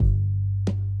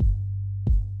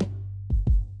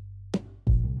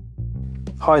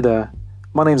Hi there,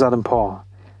 my name's Adam Parr.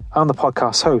 I'm the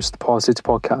podcast host of the Parrsitivity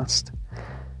Podcast.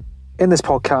 In this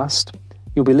podcast,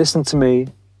 you'll be listening to me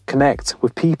connect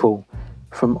with people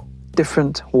from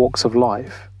different walks of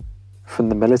life, from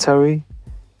the military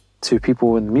to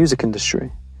people in the music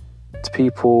industry, to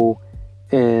people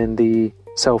in the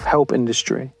self-help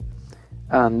industry,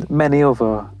 and many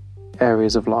other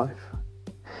areas of life.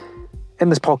 In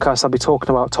this podcast, I'll be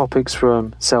talking about topics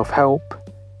from self-help,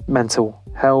 mental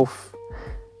health,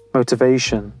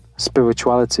 motivation,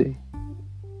 spirituality,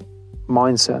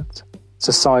 mindset,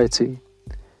 society,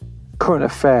 current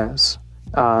affairs,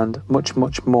 and much,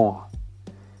 much more.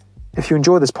 If you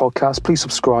enjoy this podcast, please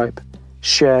subscribe,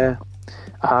 share,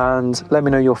 and let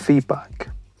me know your feedback.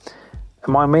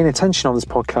 And my main intention on this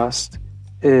podcast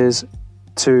is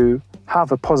to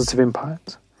have a positive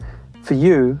impact. For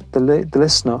you, the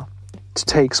listener, to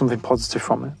take something positive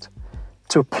from it,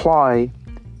 to apply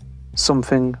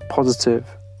something positive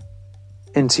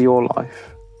into your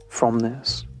life from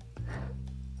this.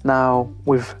 Now,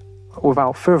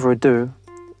 without further ado,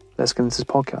 let's get into this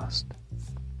podcast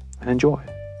and enjoy.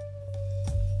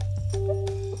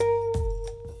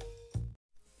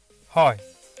 Hi,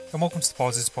 and welcome to the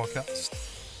Parrsitivity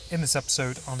Podcast. In this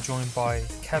episode, I'm joined by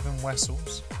Kevin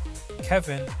Wessels.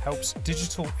 Kevin helps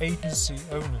digital agency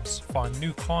owners find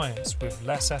new clients with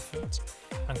less effort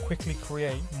and quickly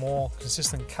create more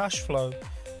consistent cash flow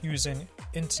using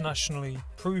internationally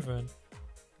proven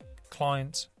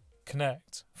Client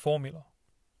Connect formula.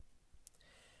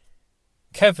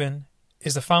 Kevin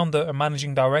is the founder and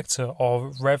managing director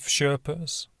of Rev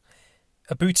Sherpas,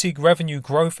 a boutique revenue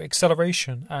growth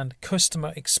acceleration and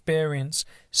customer experience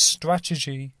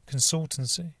strategy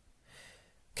consultancy.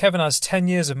 Kevin has 10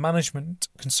 years of management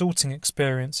consulting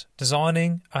experience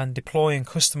designing and deploying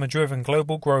customer-driven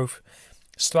global growth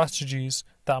strategies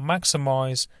that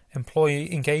maximize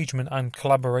employee engagement and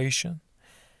collaboration.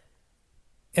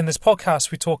 In this podcast,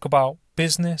 we talk about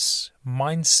business,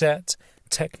 mindset,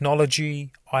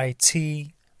 technology,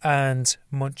 IT, and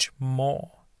much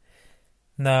more.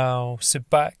 Now, sit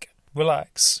back,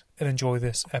 relax, and enjoy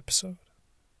this episode.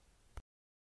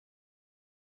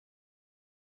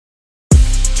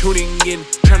 Tuning in,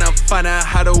 trying to find out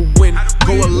how to win.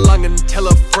 Go along and tell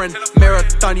a friend.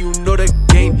 Marathon, you know the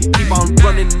game. Keep on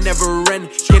running, never end.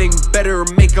 Getting better,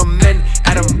 make amend.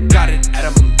 Adam got it,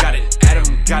 Adam got it, Adam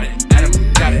got it,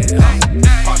 Adam got it.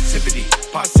 Parrsitivity,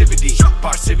 Parrsitivity,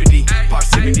 Parrsitivity,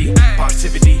 Parrsitivity,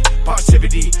 Parrsitivity,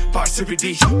 Parrsitivity,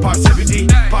 Parrsitivity, Parrsitivity,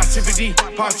 Parrsitivity,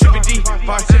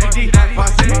 Parrsitivity,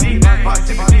 Parrsitivity,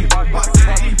 Parrsitivity,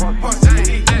 Parrsitivity,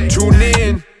 Parrsitivity. Tune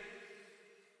in.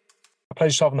 A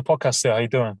pleasure to have on the podcast there. How you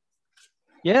doing?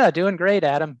 Yeah, doing great,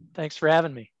 Adam. Thanks for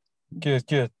having me. Good.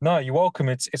 No, you're welcome.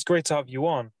 It's great to have you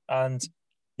on. And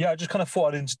yeah, I just kind of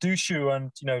thought I'd introduce you and,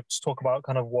 just talk about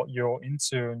kind of what you're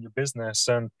into and your business.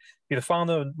 And you're the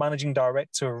founder and managing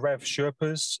director of Rev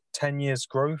Sherpas, 10 years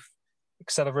growth,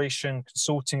 acceleration,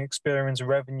 consulting experience,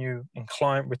 revenue and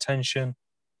client retention,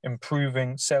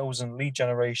 improving sales and lead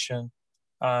generation,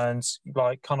 and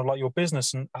kind of your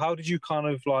business. And how did you kind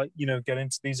of get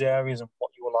into these areas and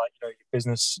what your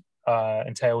business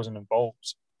entails and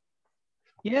involves?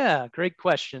 Yeah, great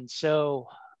question. So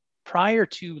prior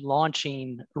to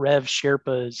launching Rev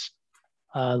Sherpas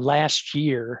last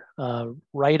year,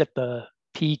 right at the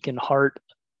peak and heart,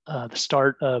 the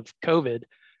start of COVID,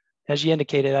 as you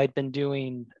indicated, I'd been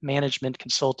doing management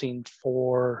consulting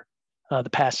for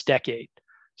the past decade.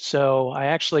 So I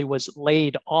actually was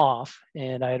laid off,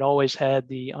 and I had always had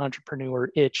the entrepreneur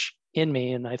itch in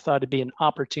me, and I thought it'd be an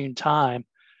opportune time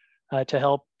to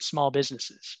help small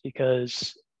businesses,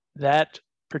 because that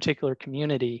particular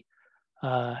community,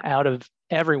 out of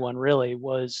everyone really,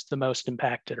 was the most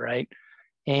impacted, right?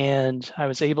 And I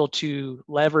was able to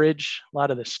leverage a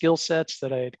lot of the skill sets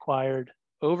that I had acquired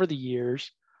over the years,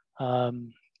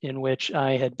 in which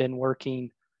I had been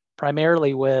working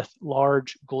primarily with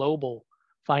large global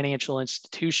financial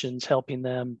institutions, helping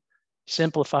them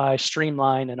simplify,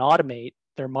 streamline, and automate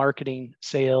their marketing,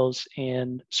 sales,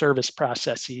 and service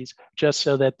processes, just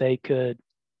so that they could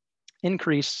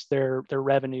increase their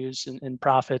revenues and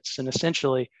profits, and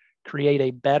essentially create a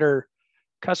better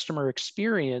customer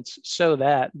experience so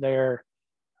that their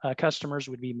customers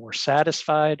would be more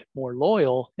satisfied, more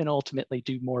loyal, and ultimately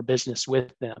do more business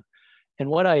with them. And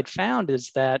what I had found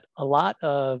is that a lot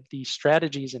of the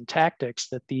strategies and tactics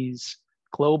that these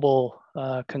global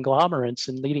conglomerates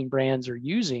and leading brands are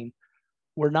using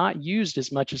were not used as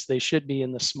much as they should be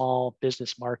in the small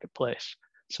business marketplace.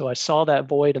 So I saw that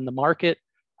void in the market,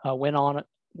 went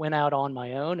out on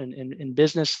my own, and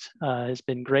business has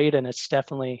been great, and it's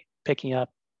definitely picking up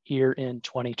here in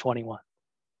 2021.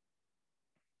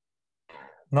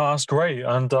 No, that's great.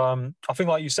 And I think,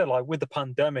 like you said, like with the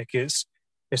pandemic, it's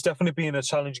definitely been a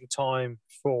challenging time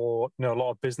for a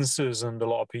lot of businesses and a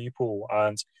lot of people.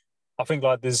 And I think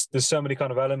like there's so many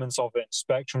kind of elements of it,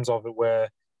 spectrums of it, where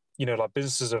like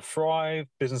businesses have thrived,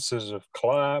 businesses have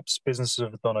collapsed, businesses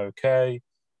have done okay.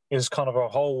 It's kind of a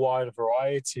whole wide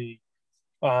variety.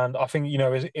 And I think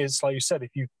it's like you said,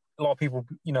 if you a lot of people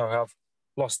have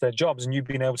lost their jobs, and you've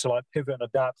been able to like pivot and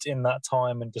adapt in that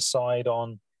time and decide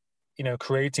on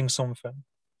creating something,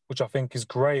 which I think is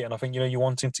great. And I think, you're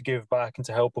wanting to give back and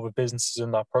to help other businesses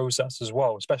in that process as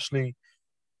well, especially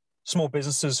small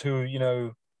businesses who,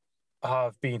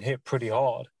 have been hit pretty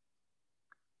hard.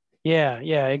 Yeah,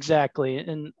 exactly.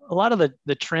 And a lot of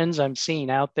the trends I'm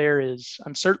seeing out there is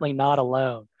I'm certainly not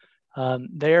alone.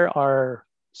 There are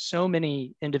so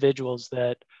many individuals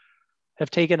that have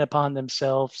taken upon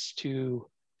themselves to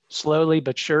slowly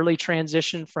but surely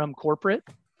transition from corporate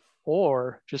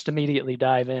or just immediately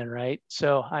dive in, right?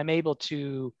 So I'm able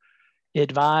to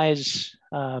advise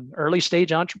early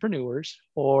stage entrepreneurs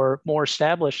or more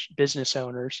established business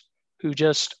owners who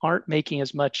just aren't making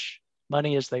as much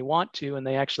money as they want to, and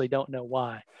they actually don't know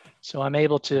why. So I'm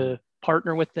able to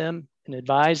partner with them and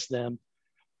advise them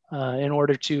in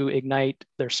order to ignite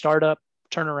their startup,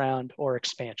 turnaround, or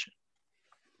expansion.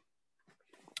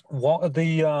 What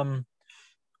are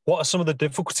some of the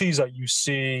difficulties that you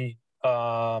see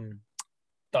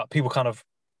that people kind of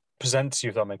present to you,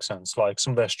 if that makes sense? Like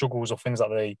some of their struggles or things that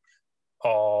they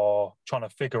are trying to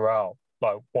figure out.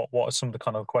 Like what are some of the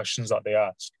kind of questions that they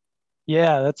ask?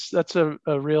 Yeah, that's a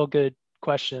real good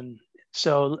question.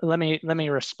 So let me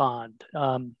respond.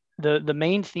 The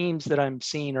main themes that I'm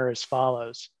seeing are as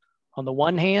follows. On the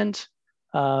one hand,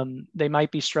 they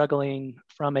might be struggling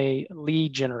from a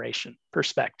lead generation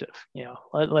perspective.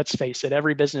 Let's face it,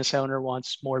 every business owner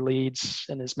wants more leads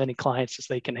and as many clients as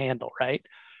they can handle, right?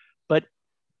 But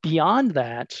beyond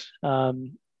that,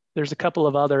 there's a couple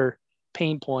of other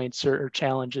pain points or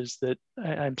challenges that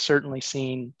I'm certainly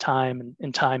seeing time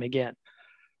and time again.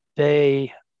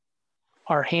 They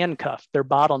are handcuffed, they're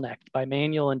bottlenecked by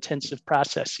manual intensive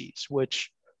processes,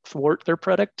 which thwart their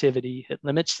productivity, it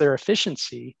limits their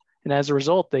efficiency, and as a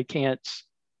result, they can't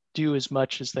do as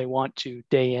much as they want to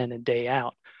day in and day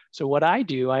out. So what I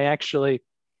do, I actually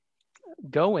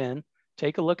go in,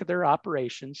 take a look at their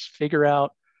operations, figure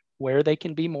out where they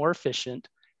can be more efficient.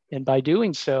 And by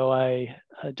doing so, I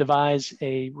devise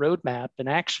a roadmap, an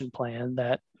action plan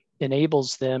that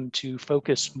enables them to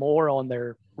focus more on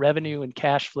their revenue and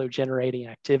cash flow generating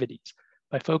activities.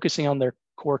 By focusing on their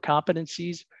core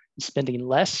competencies and spending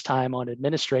less time on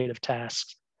administrative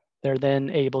tasks, they're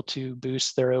then able to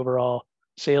boost their overall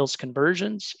sales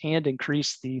conversions and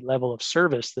increase the level of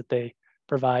service that they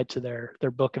provide to their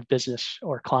book of business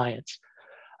or clients.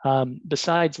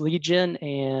 Besides lead gen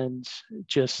and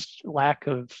just lack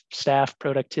of staff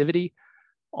productivity,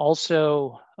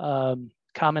 also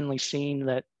commonly seen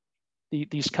that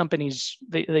these companies,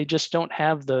 they just don't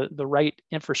have the right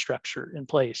infrastructure in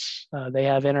place. They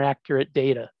have inaccurate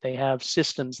data. They have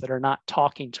systems that are not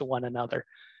talking to one another.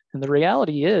 And the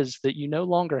reality is that you no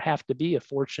longer have to be a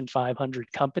Fortune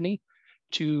 500 company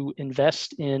to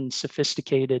invest in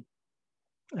sophisticated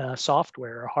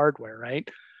software or hardware, right?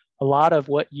 A lot of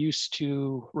what used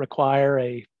to require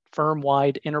a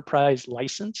firm-wide enterprise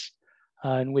license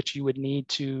in which you would need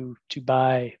to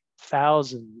buy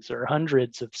thousands or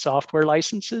hundreds of software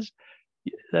licenses,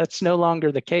 that's no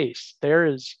longer the case. There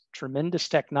is tremendous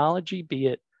technology, be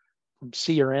it from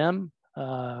CRM,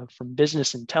 from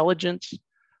business intelligence,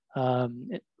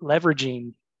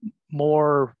 leveraging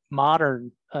more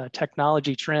modern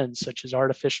technology trends such as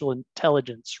artificial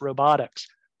intelligence, robotics,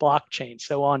 blockchain,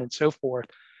 so on and so forth,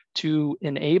 to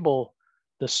enable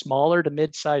the smaller to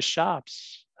mid-sized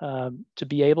shops to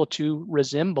be able to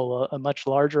resemble a much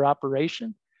larger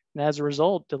operation, and as a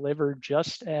result, deliver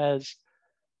just as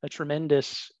a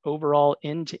tremendous overall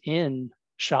end-to-end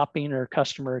shopping or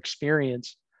customer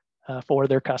experience for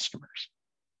their customers.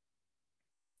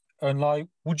 And like,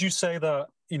 would you say that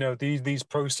these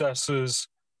processes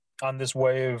and this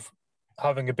way of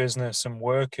having a business and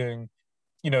working,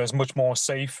 is much more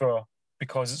safer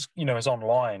because it's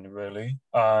online really,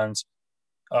 and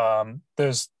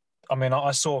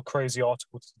I saw a crazy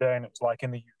article today, and it was like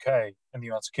in the UK, in the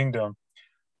United Kingdom,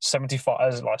 70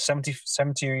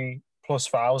 plus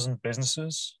thousand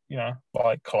businesses,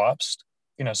 like collapsed,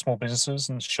 small businesses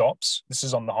and shops. This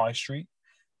is on the high street.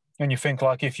 And you think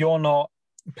like, if you're not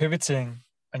pivoting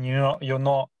and you're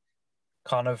not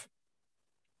kind of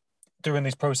doing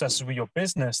these processes with your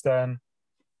business, then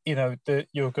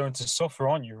you're going to suffer,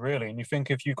 aren't you, really? And you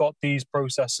think if you've got these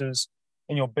processes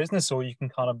in your business, or you can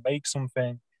kind of make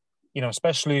something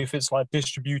especially if it's like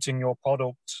distributing your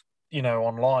product,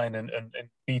 online and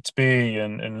B2B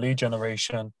and lead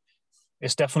generation,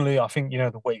 it's definitely, I think,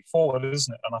 the way forward,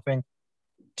 isn't it? And I think,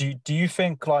 do you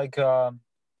think like, some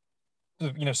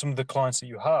of the clients that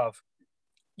you have,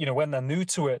 when they're new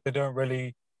to it, they don't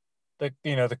really, they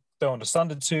don't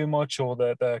understand it too much, or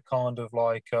they're kind of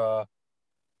like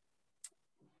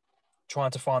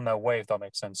trying to find their way, if that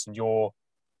makes sense, and you're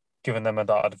giving them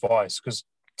that advice. Because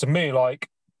to me, like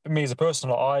me as a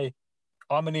person, like,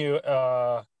 I'm only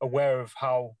aware of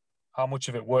how much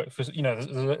of it works.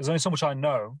 There's only so much I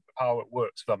know of how it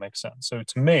works, if that makes sense. So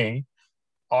to me,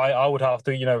 I would have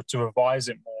to, to revise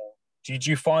it more. Did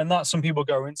you find that some people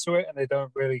go into it and they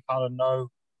don't really kind of know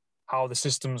how the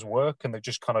systems work and they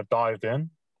just kind of dived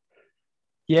in?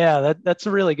 Yeah, that's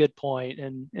a really good point,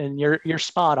 and you're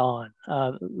spot on.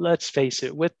 Let's face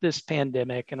it, with this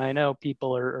pandemic, and I know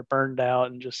people are burned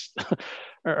out and just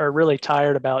are really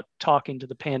tired about talking to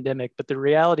the pandemic, but the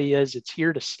reality is it's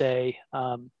here to stay,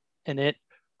 and it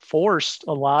forced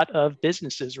a lot of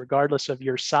businesses, regardless of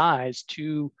your size,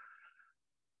 to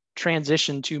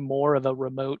transition to more of a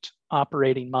remote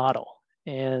operating model.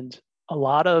 And a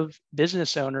lot of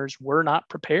business owners were not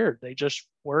prepared; they just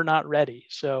were not ready.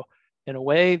 So in a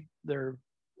way,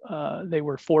 they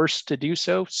were forced to do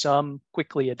so. Some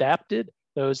quickly adapted.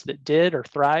 Those that did are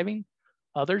thriving.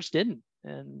 Others didn't.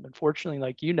 And unfortunately,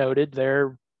 like you noted,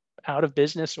 they're out of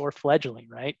business or fledgling,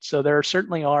 right? So there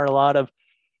certainly are a lot of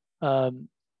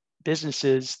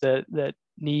businesses that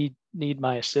need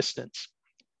my assistance.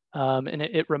 And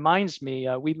it reminds me,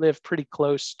 we live pretty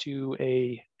close to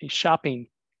a shopping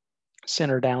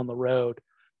center down the road.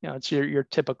 It's your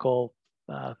typical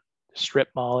strip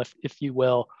mall, if you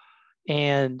will.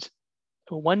 And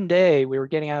one day we were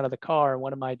getting out of the car, and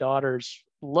one of my daughters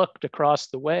looked across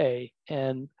the way,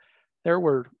 and there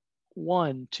were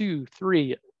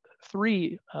three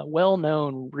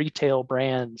well-known retail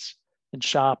brands and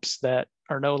shops that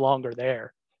are no longer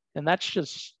there. And that's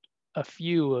just a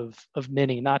few of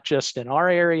many, not just in our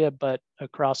area, but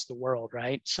across the world,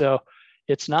 right? So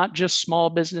it's not just small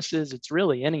businesses, it's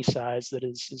really any size that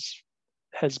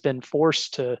has been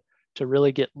forced to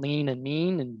really get lean and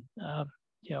mean. And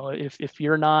if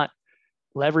you're not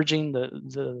leveraging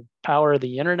the power of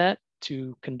the internet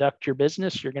to conduct your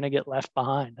business, you're going to get left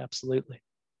behind. Absolutely.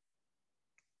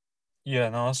 Yeah,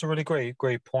 no, that's a really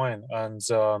great point. And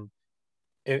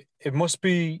it must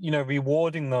be,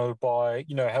 rewarding though, by,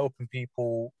 helping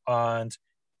people and,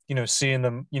 seeing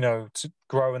them, to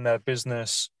grow in their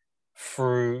business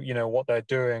through, what they're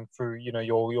doing, through,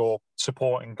 your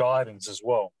support and guidance as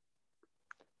well.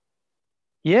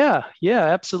 Yeah,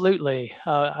 absolutely.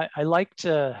 I like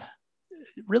to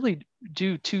really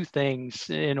do two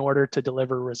things in order to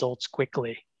deliver results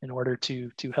quickly, in order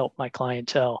to help my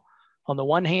clientele. On the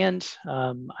one hand,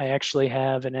 I actually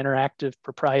have an interactive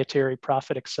proprietary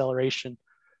profit acceleration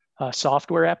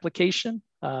software application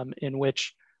in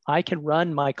which I can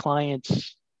run my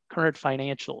clients' current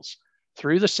financials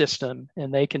through the system,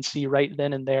 and they can see right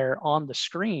then and there on the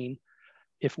screen,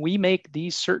 if we make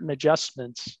these certain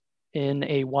adjustments in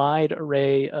a wide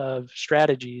array of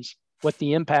strategies, what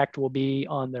the impact will be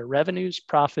on their revenues,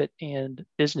 profit, and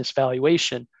business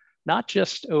valuation, not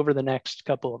just over the next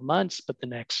couple of months, but the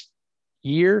next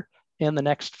year and the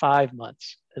next 5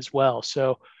 months as well.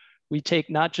 So we take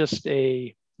not just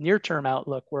a near-term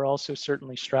outlook, we're also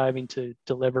certainly striving to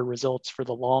deliver results for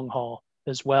the long haul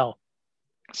as well.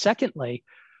 Secondly,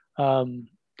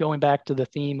 going back to the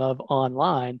theme of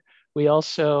online, we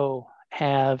also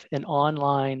have an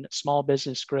online small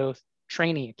business growth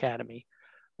training academy,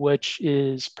 which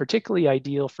is particularly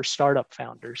ideal for startup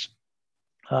founders.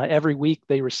 Every week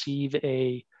they receive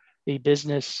a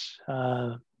business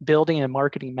building and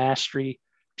marketing mastery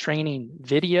training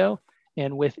video.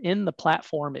 And within the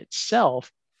platform itself,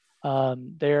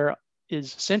 there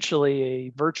is essentially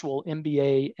a virtual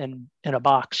MBA in a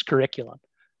box curriculum,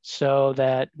 so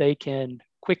that they can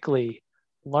quickly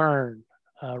learn,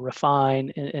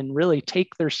 refine, and really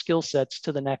take their skill sets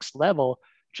to the next level,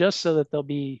 just so that they'll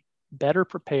be better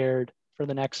prepared for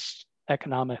the next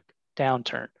economic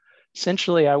downturn.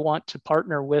 Essentially, I want to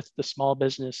partner with the small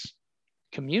business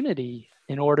community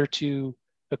in order to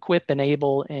equip,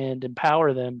 enable, and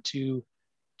empower them to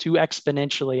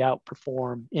exponentially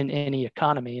outperform in any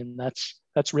economy. And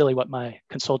that's really what my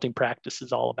consulting practice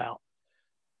is all about.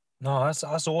 No, that's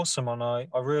awesome, and I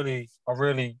really,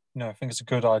 think it's a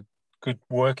good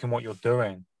work in what you're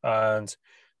doing, and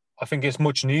I think it's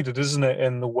much needed, isn't it,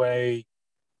 in the way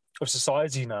of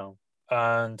society now,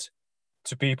 and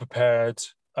to be prepared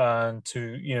and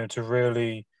to to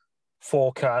really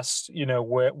forecast,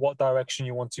 what direction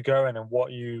you want to go in and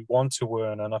what you want to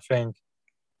earn. And I think,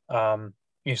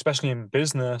 especially in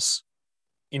business,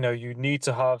 you need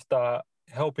to have that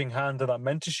helping hand and that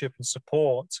mentorship and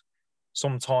support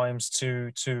sometimes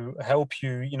to help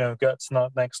you, get to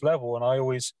that next level. And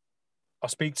I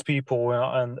speak to people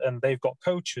and they've got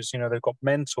coaches, they've got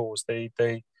mentors,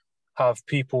 they have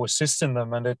people assisting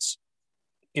them, and it's,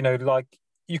 like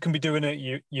you can be doing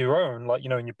it your own, like,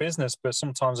 in your business, but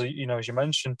sometimes, as you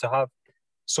mentioned, to have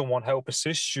someone help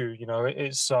assist you,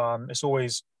 it's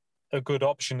always a good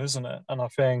option, isn't it? And I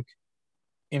think,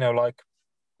 like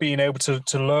being able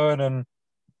to learn and,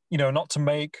 not to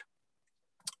make,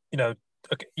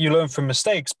 you learn from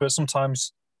mistakes, but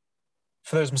sometimes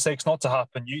for those mistakes not to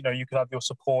happen, you could have your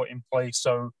support in place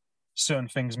so certain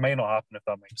things may not happen, if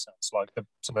that makes sense, like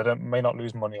so they may not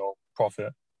lose money or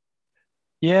profit.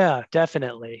 Yeah,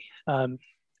 definitely. I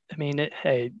mean,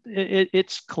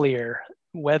 it's clear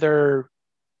whether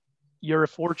you're a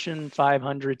Fortune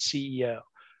 500 CEO,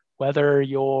 whether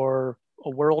you're a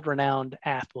world-renowned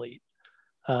athlete,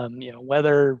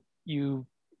 whether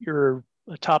you're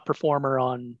a top performer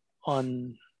on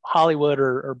Hollywood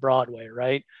or Broadway,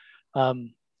 right?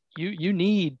 You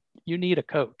need a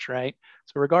coach, right?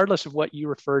 So regardless of what you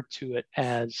refer to it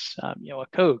as, a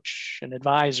coach, an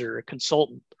advisor, a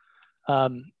consultant,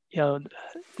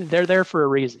 they're there for a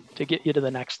reason, to get you to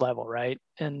the next level, right?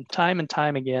 And time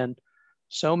again,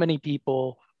 so many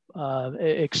people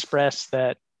express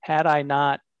that had I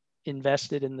not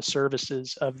invested in the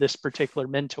services of this particular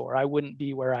mentor, I wouldn't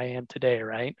be where I am today,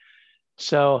 right?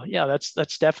 So yeah,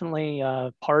 that's definitely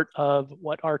part of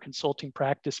what our consulting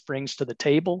practice brings to the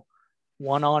table: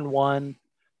 one-on-one,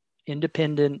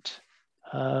 independent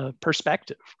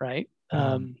perspective, right?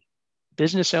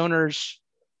 Business owners,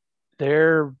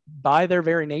 they're, by their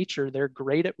very nature, they're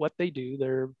great at what they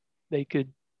do. They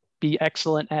could be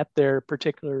excellent at their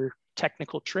particular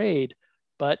technical trade,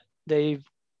 but they've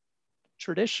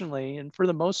traditionally, and for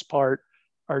the most part,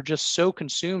 are just so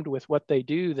consumed with what they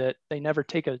do that they never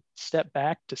take a step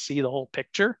back to see the whole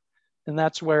picture. And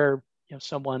that's where,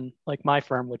 someone like my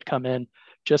firm would come in,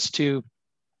 just to,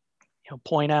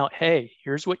 point out, hey,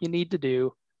 here's what you need to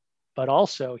do, but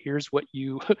also here's what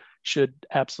you should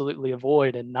absolutely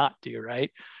avoid and not do,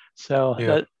 right? So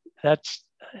Yeah. that's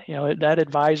that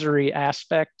advisory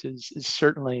aspect is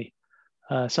certainly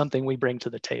something we bring to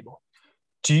the table.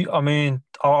 I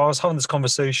was having this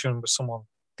conversation with someone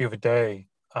the other day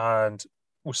and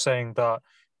was saying that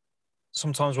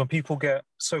sometimes when people get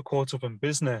so caught up in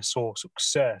business or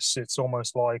success, it's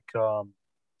almost like,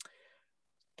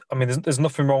 there's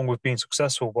nothing wrong with being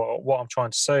successful, but what I'm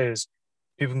trying to say is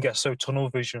people can get so tunnel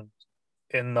vision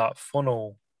in that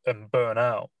funnel and burn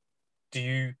out. Do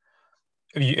you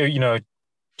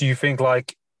think,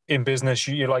 like, in business,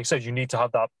 you like you said, you need to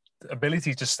have that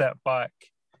ability to step back,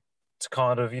 to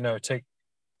kind of, take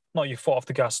not your foot off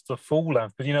the gas to the full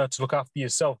length, but, to look after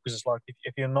yourself? Because it's like,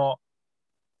 if you're not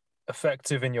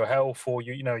effective in your health or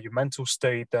your mental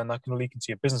state, then that can leak into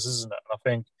your business, isn't it? And I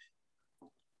think,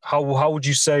 how would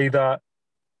you say that,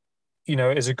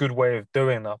 is a good way of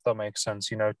doing that, if that makes sense,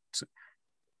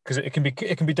 because it can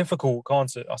be difficult,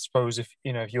 can't it? I suppose if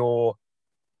you're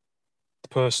the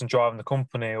person driving the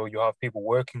company or you have people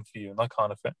working for you and that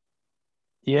kind of thing.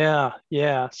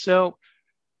 Yeah. So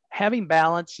having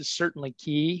balance is certainly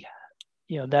key.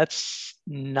 That's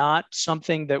not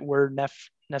something that we're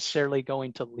necessarily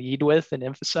going to lead with and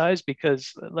emphasize,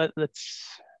 because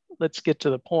let's get to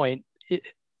the point.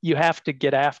 You have to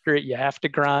get after it. You have to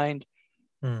grind.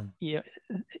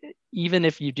 Even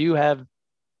if you do have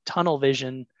tunnel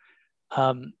vision,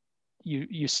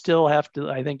 you still have to,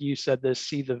 I think you said this,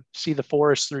 see the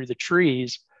forest through the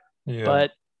trees. Yeah.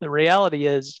 But the reality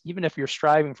is, even if you're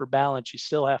striving for balance, you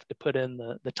still have to put in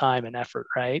the time and effort,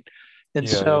 right? And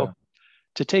to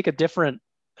take a different,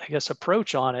 I guess,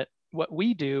 approach on it, what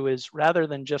we do is, rather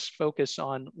than just focus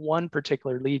on one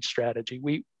particular lead strategy,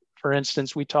 for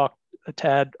instance, we talked a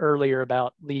tad earlier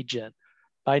about lead gen.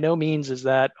 By no means is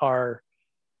that our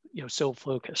sole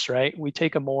focus, right? We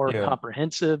take a more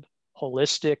comprehensive,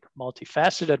 holistic,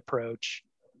 multifaceted approach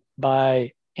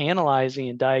by analyzing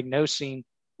and diagnosing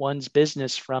one's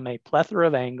business from a plethora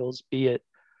of angles, be it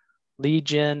lead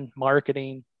gen,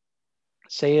 marketing,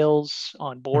 sales,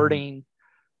 onboarding,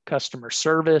 customer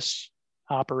service,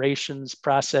 operations,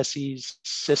 processes,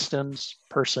 systems,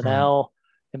 personnel,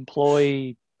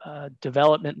 employee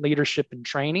development, leadership, and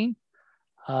training,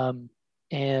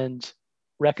 and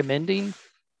recommending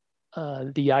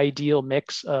the ideal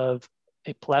mix of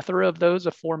a plethora of those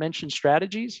aforementioned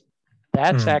strategies.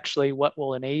 That's actually what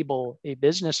will enable a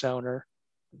business owner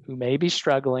who may be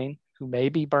struggling, who may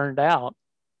be burned out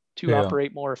to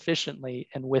operate more efficiently.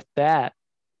 And with that,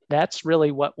 that's really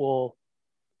what will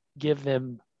give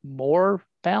them more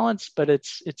balance. But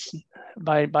it's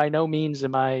by no means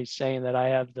am I saying that I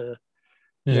have the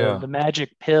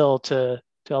magic pill to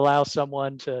allow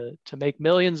someone to make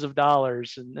millions of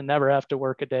dollars and never have to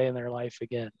work a day in their life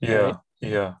again. Right?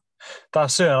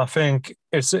 That's it. And I think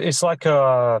it's like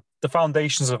the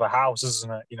foundations of a house,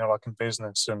 isn't it? Like in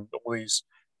business, and all these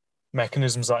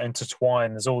mechanisms that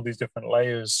intertwine. There's all these different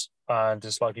layers, and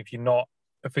it's like if you're not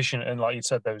efficient in, like you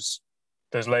said, those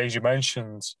layers you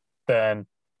mentioned, then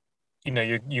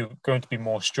you're going to be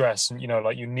more stressed, and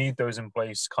like you need those in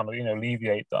place to kind of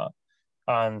alleviate that.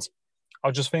 And I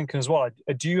was just thinking as well,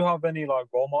 do you have any like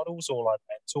role models or like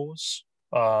mentors,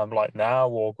 like now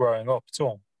or growing up at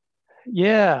all?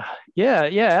 Yeah,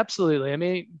 absolutely. I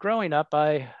mean, growing up,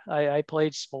 I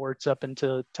played sports up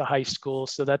into high school,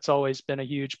 so that's always been a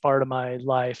huge part of my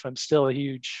life. I'm still a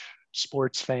huge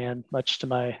sports fan, much to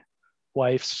my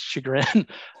wife's chagrin.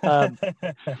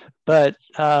 But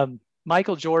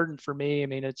Michael Jordan, for me, I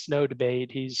mean, it's no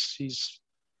debate. He's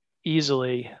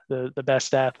easily the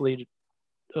best athlete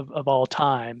of all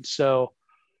time. So,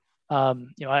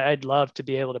 I'd love to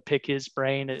be able to pick his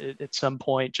brain at some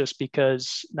point, just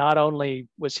because not only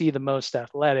was he the most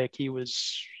athletic, he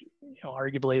was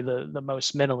arguably the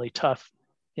most mentally tough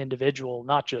individual,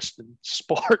 not just in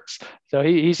sports. So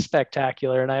he's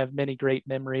spectacular. And I have many great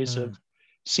memories of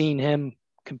seeing him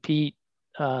compete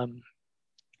and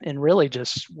really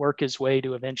just work his way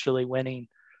to eventually winning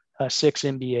 6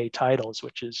 NBA titles,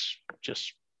 which is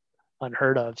just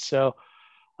unheard of. So,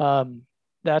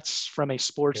 that's from a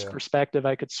sports perspective.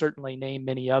 I could certainly name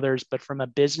many others, but from a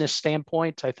business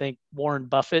standpoint, I think Warren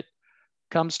Buffett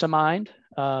comes to mind.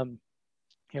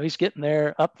 He's getting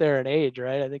up there in age,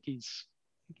 right? I think he's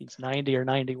 90 or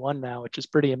 91 now, which is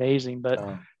pretty amazing. But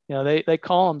they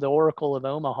call him the Oracle of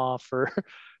Omaha for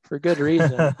good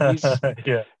reason.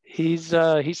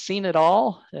 He's seen it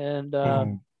all, and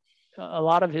a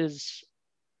lot of his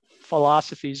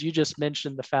philosophies. You just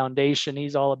mentioned the foundation.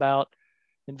 He's all about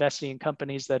investing in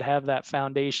companies that have that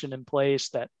foundation in place,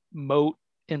 that moat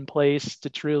in place to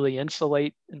truly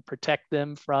insulate and protect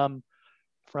them from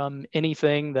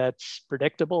anything that's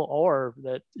predictable or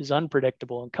that is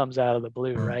unpredictable and comes out of the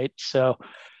blue, right? So,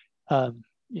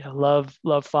 love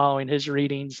following his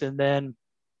readings. And then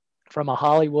from a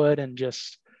Hollywood and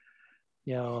just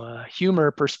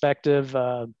humor perspective,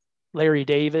 Larry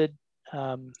David,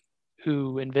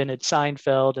 who invented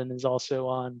Seinfeld and is also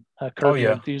on Curb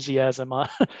Your Enthusiasm on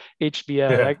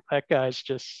HBO. That guy's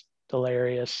just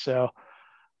hilarious. So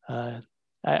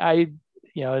I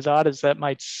as odd as that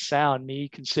might sound, me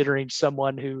considering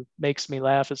someone who makes me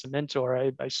laugh as a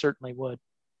mentor, I certainly would.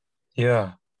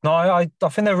 Yeah. No, I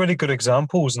think they're really good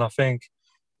examples, and I think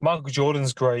Michael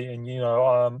Jordan's great. And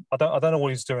I don't know what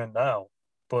he's doing now,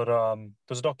 but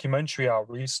there's a documentary out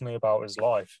recently about his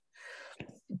life.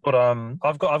 But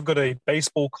I've got a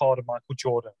baseball card of Michael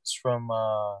Jordan's from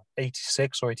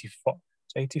 86 or 85,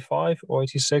 85 or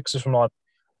 86. It's from like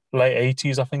late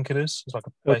 80s, I think it is. It's like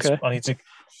a base. I need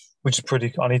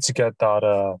to get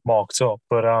that marked up.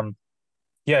 But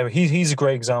he's a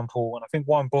great example, and I think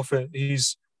Warren Buffett,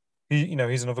 he's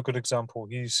another good example.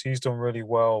 He's done really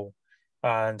well,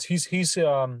 and he's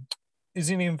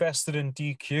isn't he invested in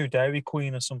DQ, Dairy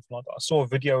Queen or something like that? I saw a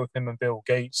video of him and Bill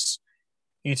Gates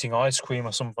eating ice cream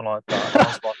or something like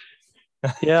that.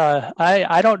 Yeah,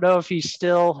 I don't know if he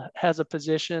still has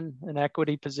an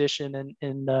equity position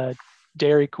in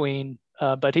Dairy Queen,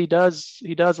 but he does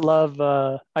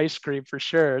love ice cream for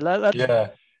sure.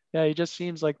 He just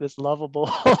seems like this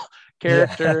lovable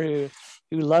character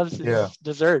who loves his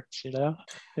desserts.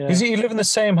 Does he live in the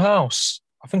same house?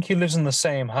 I think he lives in the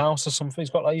same house or something.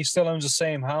 He still owns the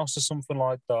same house or something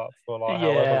like that for however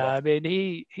long. I mean,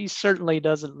 he certainly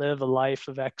doesn't live a life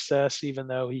of excess, even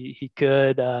though he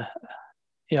could.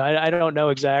 I don't know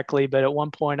exactly, but at one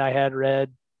point I had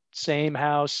read same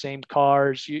house, same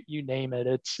cars, you name it.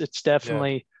 It's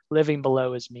definitely living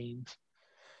below his means.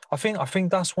 I think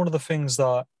that's one of the things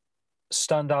that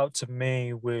stand out to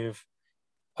me with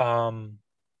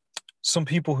some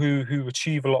people who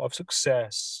achieve a lot of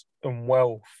success and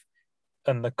wealth,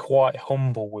 and they're quite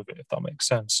humble with it, if that makes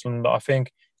sense. And I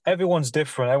think everyone's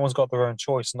different. Everyone's got their own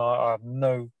choice, and I have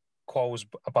no quarrels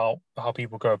about how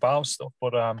people go about stuff.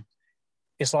 But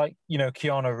it's like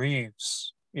Keanu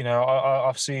Reeves.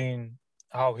 I've seen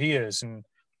how he is, and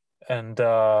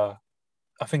I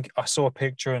think I saw a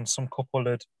picture, and some couple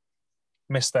had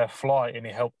missed their flight, and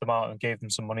he helped them out and gave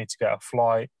them some money to get a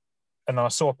flight. And then I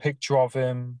saw a picture of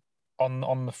him on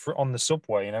the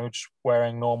subway, just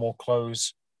wearing normal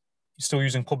clothes, still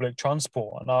using public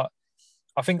transport. And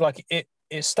I think like it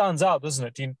stands out,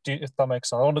 doesn't it? If that makes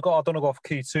sense. I don't want to go off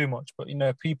key too much, but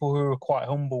people who are quite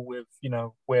humble with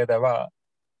where they're at.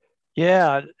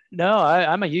 Yeah, no,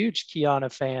 I'm a huge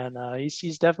Keanu fan.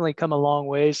 He's definitely come a long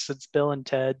way since Bill and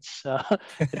Ted's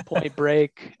and Point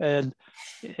Break, and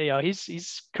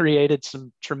he's created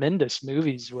some tremendous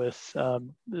movies with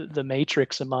the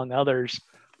Matrix, among others.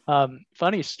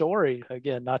 Funny story,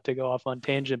 again, not to go off on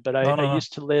tangent, but I No.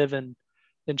 used to live in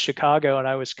Chicago, and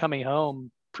I was coming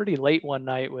home pretty late one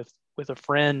night with a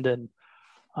friend, and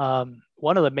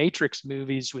one of the Matrix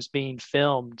movies was being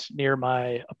filmed near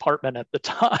my apartment at the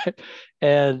time,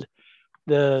 and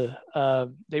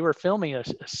they were filming a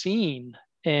scene,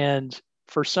 and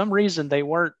for some reason they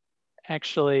weren't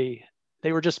actually,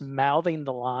 they were just mouthing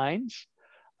the lines.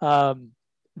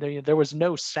 There was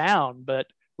no sound, but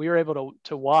we were able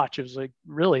to watch. It was like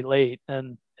really late,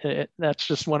 and that's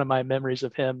just one of my memories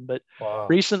of him. But Wow.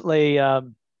 recently,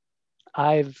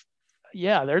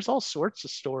 there's all sorts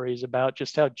of stories about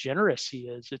just how generous he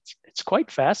is. It's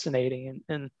quite fascinating,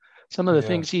 and some of the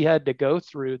things he had to go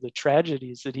through, the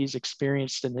tragedies that he's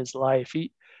experienced in his life.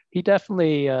 He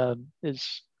definitely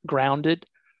is grounded,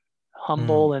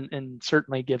 humble, and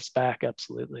certainly gives back.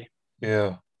 Absolutely.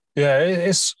 Yeah.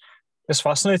 It's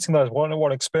fascinating that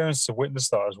what experience to witness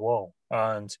that as well.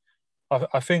 And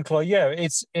I think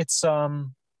it's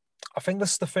I think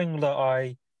that's the thing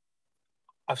that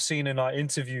I've seen in our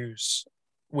interviews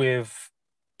with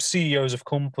CEOs of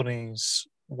companies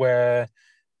where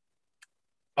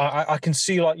I can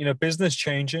see business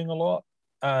changing a lot,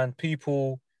 and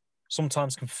people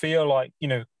sometimes can feel like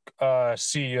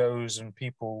CEOs and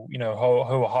people who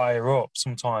are higher up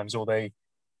sometimes, or they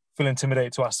feel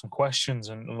intimidated to ask some questions.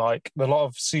 And like there are a lot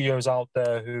of CEOs out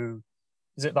there who,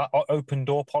 is it that open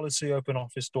door policy, open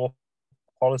office door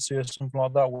policy or something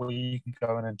like that, where you can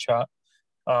go in and chat.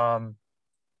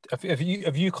 Have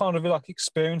you kind of like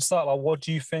experienced that? Like, what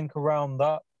do you think around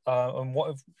that? And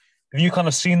what have you kind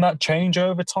of seen that change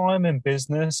over time in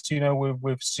business?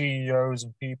 With CEOs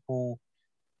and people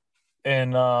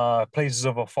in places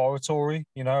of authority,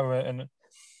 and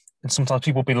sometimes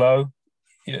people below,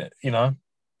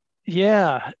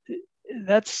 Yeah,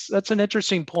 that's an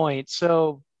interesting point.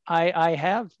 So I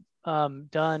have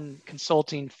done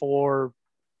consulting for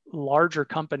larger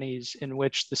companies in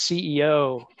which the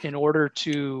CEO, in order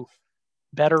to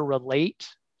better relate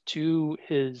to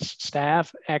his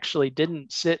staff, actually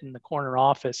didn't sit in the corner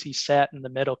office. He sat in the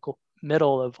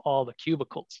middle of all the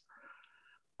cubicles.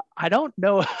 I don't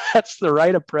know if that's the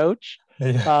right approach.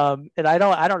 Yeah. And I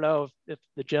don't know if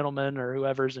the gentleman or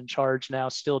whoever's in charge now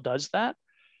still does that.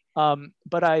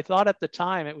 But I thought at the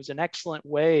time it was an excellent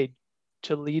way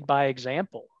to lead by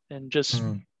example and just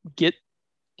get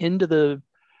into the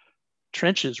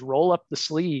trenches, roll up the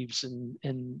sleeves,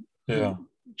 and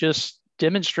just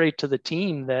demonstrate to the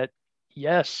team that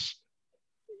yes,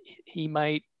 he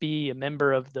might be a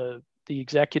member of the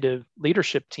executive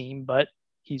leadership team, but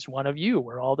he's one of you.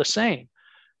 We're all the same.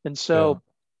 And so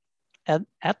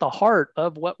at the heart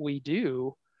of what we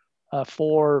do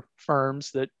for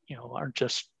firms that aren't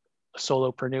just a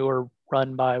solopreneur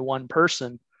run by one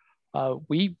person,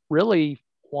 we really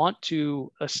want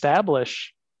to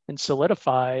establish and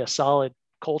solidify a solid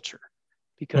culture,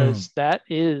 because that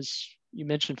is, you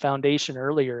mentioned foundation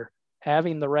earlier.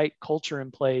 Having the right culture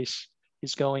in place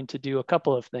is going to do a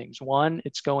couple of things. One,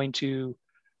 it's going to,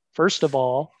 first of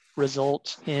all,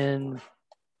 result in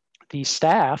the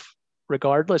staff,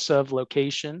 regardless of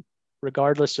location,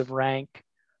 regardless of rank,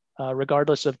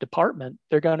 regardless of department,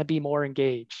 they're going to be more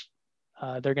engaged.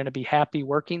 They're going to be happy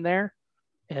working there,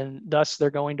 and thus they're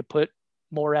going to put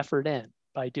more effort in.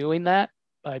 By doing that,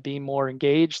 by being more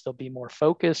engaged, they'll be more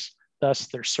focused. Thus,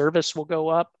 their service will go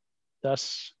up.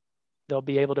 Thus, they'll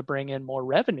be able to bring in more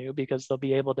revenue because they'll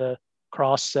be able to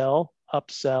cross-sell,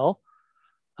 upsell,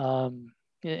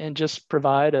 and just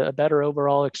provide a better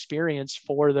overall experience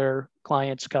for their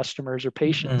clients, customers, or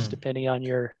patients, depending on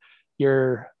your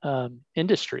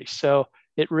industry. So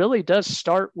it really does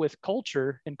start with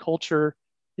culture, and culture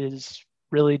is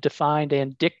really defined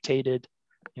and dictated,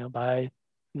 by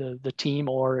the team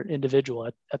or individual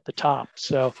at the top.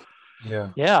 So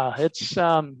it's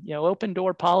open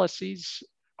door policies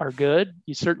are good.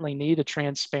 You certainly need a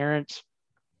transparent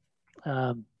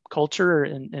culture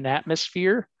and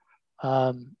atmosphere.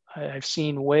 I've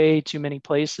seen way too many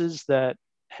places that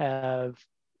have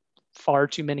far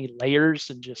too many layers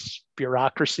and just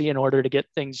bureaucracy in order to get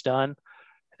things done.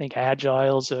 I think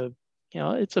agile's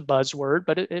it's a buzzword,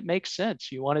 but it makes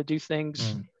sense. You want to do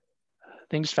things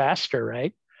faster,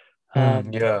 right?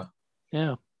 Yeah.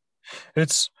 Yeah.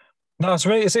 It's No,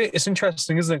 it's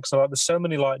interesting, isn't it? Because like, there's so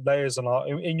many like layers, and like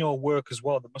in your work as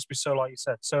well, there must be so, like you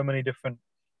said, so many different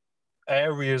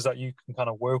areas that you can kind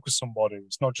of work with somebody.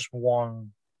 It's not just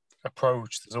one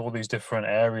approach. There's all these different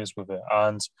areas with it,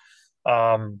 and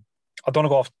I don't want to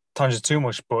go off tangent too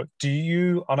much, but do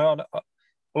you? I know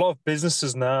a lot of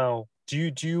businesses now.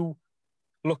 Do you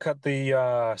look at the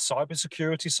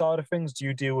cybersecurity side of things? Do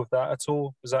you deal with that at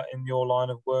all? Is that in your line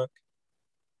of work?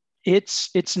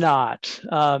 It's not.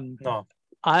 No.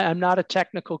 I'm not a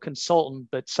technical consultant,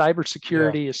 but Yeah.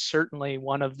 cybersecurity is certainly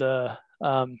one of the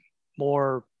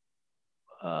more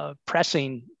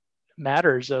pressing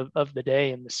matters of the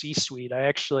day in the C-suite. I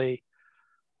actually,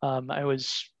 I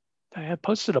had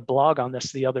posted a blog on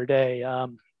this the other day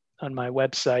on my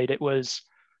website. It was,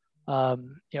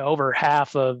 over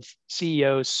half of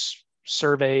CEOs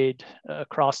surveyed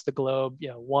across the globe.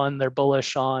 One, they're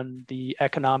bullish on the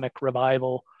economic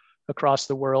revival across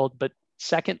the world, but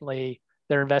secondly,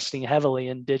 they're investing heavily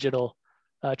in digital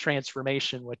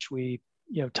transformation, which we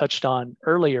touched on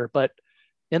earlier. But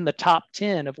in the top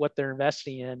 10 of what they're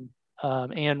investing in,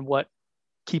 and what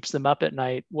keeps them up at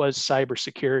night, was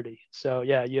cybersecurity. So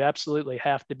yeah, you absolutely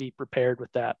have to be prepared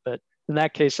with that. But in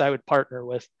that case, I would partner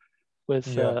with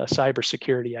Yeah. a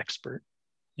cybersecurity expert.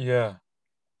 Yeah.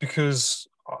 Because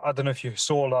I don't know if you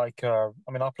saw, like, I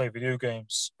mean, I play video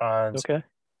games, and Okay.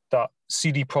 that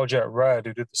CD Projekt Red,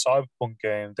 who did the Cyberpunk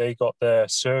game, they got their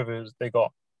servers, they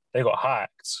got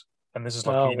hacked, and this is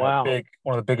like, Oh wow. big,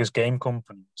 one of the biggest game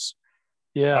companies,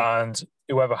 Yeah. and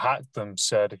whoever hacked them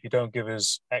said, if you don't give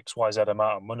us XYZ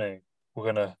amount of money, we're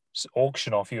gonna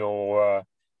auction off your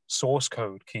source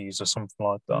code keys or something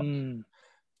like that, Mm,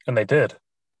 and they did.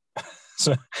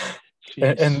 So,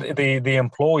 and Jeez. the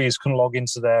employees couldn't log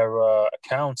into their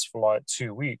accounts for like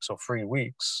 2 weeks or 3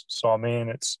 weeks. So I mean,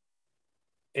 it's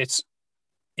it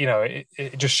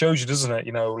just shows you, doesn't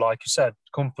it? Like you said,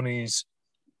 companies,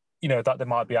 that they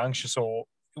might be anxious, or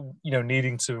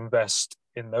needing to invest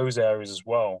in those areas as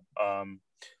well.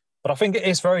 But I think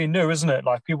it's very new, isn't it?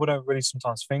 Like, people don't really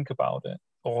sometimes think about it,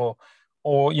 or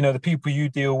the people you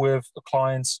deal with, the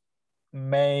clients,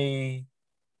 may,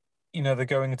 they're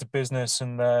going into business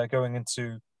and they're going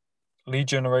into lead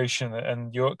generation,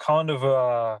 and you're kind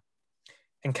of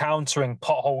encountering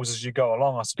potholes as you go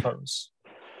along, I suppose.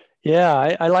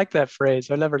 Yeah, I like that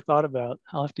phrase. I never thought about.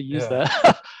 I'll have to use Yeah, that.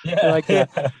 I yeah, like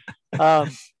that. yeah,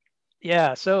 Um,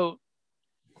 yeah. So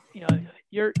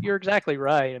you're exactly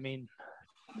right. I mean,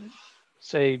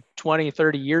 say 20,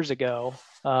 30 years ago,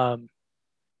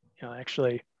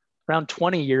 actually around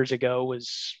 20 years ago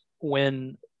was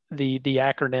when the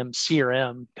acronym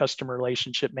CRM, customer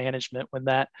relationship management, when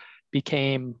that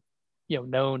became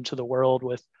known to the world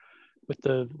with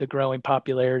the growing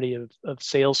popularity of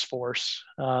Salesforce.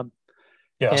 yeah.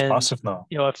 It's And massive now.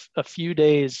 a few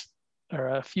days or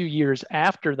a few years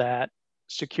after that,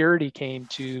 security came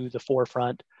to the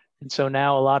forefront. And so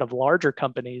now a lot of larger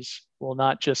companies will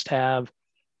not just have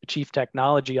a chief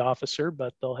technology officer,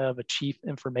 but they'll have a chief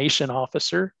information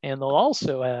officer, and they'll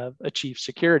also have a chief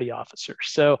security officer.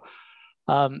 So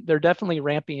they're definitely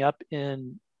ramping up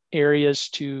in areas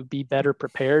to be better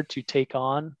prepared to take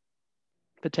on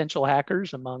potential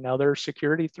hackers, among other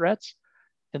security threats.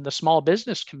 In the small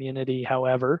business community,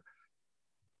 however,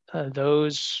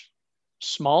 those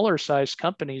smaller sized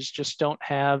companies just don't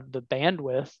have the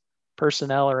bandwidth,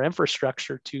 personnel, or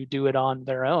infrastructure to do it on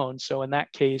their own. So in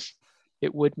that case,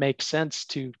 it would make sense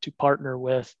to partner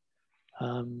with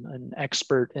an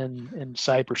expert in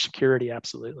cybersecurity.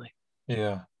 Absolutely.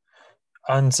 Yeah,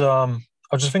 and I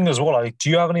was just thinking as well. Like,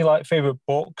 do you have any like favorite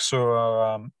books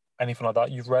or anything like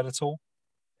that you've read at all?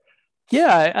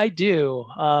 Yeah, I do.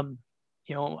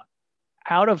 You know,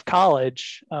 out of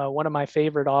college, one of my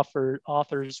favorite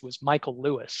authors was Michael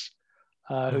Lewis,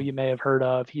 who Mm. you may have heard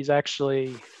of. He's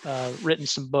actually written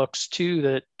some books too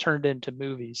that turned into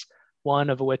movies.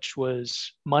 One of which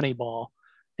was Moneyball,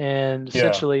 and Yeah,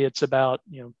 essentially it's about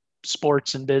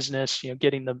sports and business,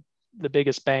 getting the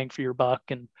biggest bang for your buck,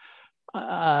 and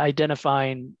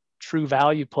identifying true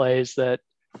value plays that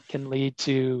can lead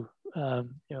to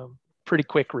pretty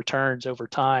quick returns over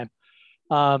time.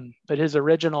 But his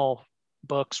original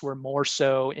books were more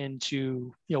so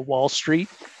into Wall Street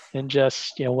and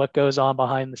just what goes on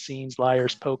behind the scenes,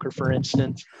 liar's poker, for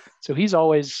instance. So he's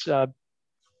always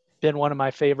been one of my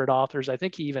favorite authors. I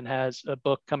think he even has a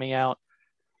book coming out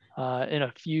in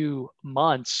a few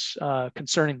months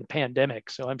concerning the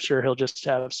pandemic. So I'm sure he'll just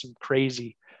have some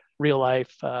crazy real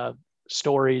life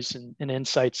stories and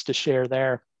insights to share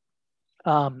there.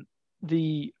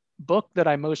 The book that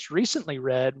I most recently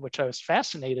read, which I was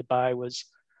fascinated by, was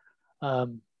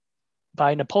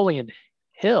by Napoleon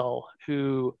Hill,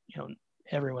 who,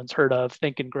 everyone's heard of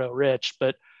Think and Grow Rich,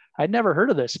 but I'd never heard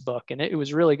of this book, and it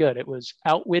was really good. It was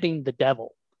Outwitting the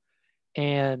Devil.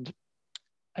 And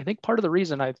I think part of the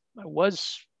reason I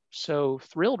was so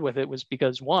thrilled with it was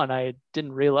because, one, I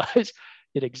didn't realize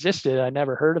it existed. I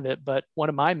never heard of it, but one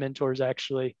of my mentors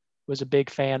actually was a big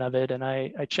fan of it, and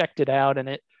I checked it out, and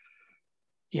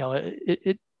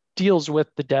it deals with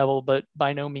the devil, but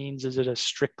by no means is it a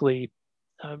strictly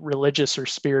religious or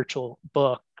spiritual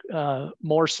book.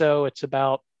 More so, it's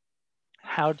about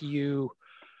how do you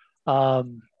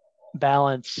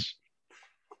balance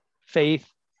faith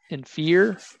and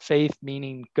fear. Faith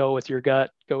meaning go with your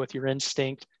gut, go with your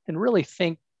instinct, and really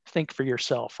think for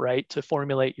yourself, right? To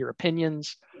formulate your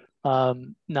opinions,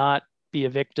 not be a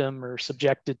victim or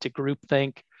subjected to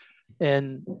groupthink,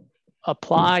 and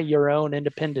apply your own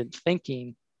independent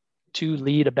thinking to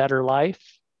lead a better life,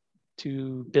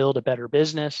 to build a better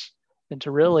business, and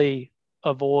to really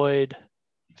avoid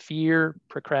fear,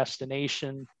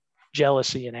 procrastination,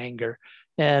 jealousy, and anger.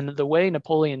 And the way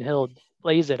Napoleon Hill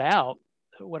lays it out,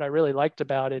 what I really liked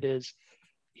about it is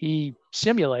he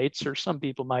simulates, or some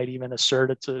people might even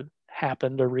assert it's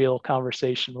happened, a real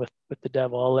conversation with the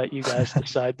devil. I'll let you guys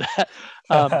decide that.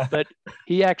 But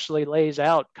he actually lays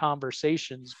out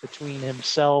conversations between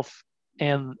himself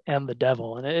and the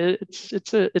devil, and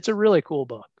it's a really cool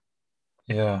book.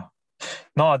 Yeah,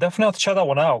 no, I definitely have to check that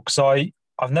one out, because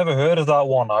I've never heard of that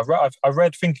one. I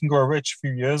read Think and Grow Rich a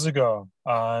few years ago,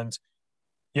 and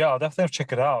yeah, I'll definitely have to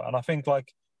check it out. And I think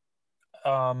like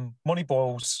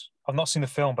Moneyball's, I've not seen the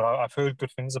film, but I've heard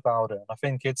good things about it. And I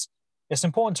think it's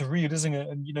important to read, isn't it?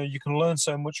 And you can learn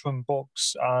so much from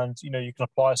books, and you can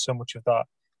apply so much of that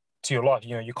to your life.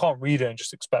 You can't read it and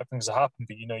just expect things to happen,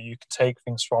 but you can take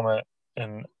things from it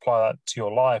and apply that to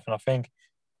your life. And I think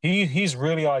he's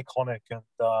really iconic. And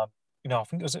I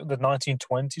think it was the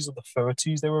 1920s or the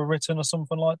 30s they were written or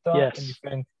something like that. Yes. And you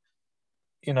think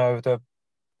they're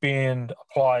being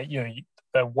applied.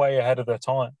 They're way ahead of their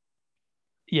time.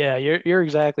 Yeah, you're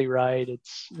exactly right.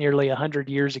 It's nearly 100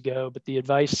 years ago, but the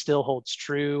advice still holds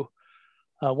true.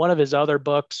 One of his other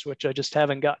books, which I just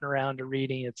haven't gotten around to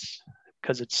reading, it's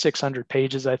because it's 600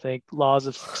 pages, I think, Laws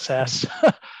of Success.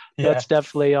 Yeah. That's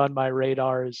definitely on my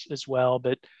radar as well.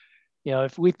 But,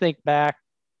 if we think back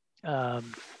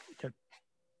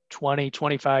 20,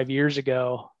 25 years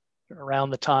ago, around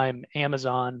the time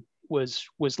Amazon was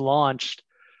launched,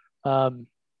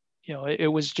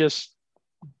 it was just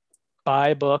buy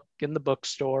a book in the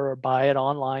bookstore or buy it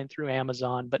online through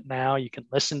Amazon. But now you can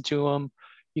listen to them.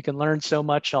 You can learn so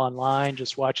much online,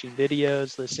 just watching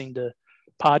videos, listening to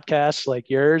podcasts like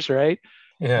yours, right?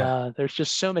 Yeah. There's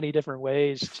just so many different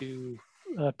ways to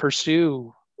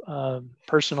pursue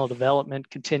personal development,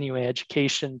 continuing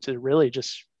education, to really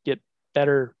just get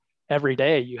better every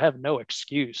day. You have no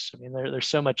excuse. I mean, there's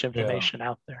so much information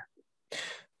out there.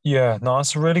 Yeah, no,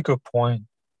 that's a really good point.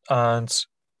 And,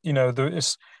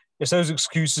 it's those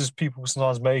excuses people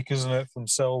sometimes make, isn't it, for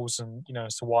themselves, and,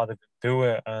 as to why they do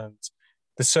it. And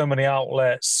there's so many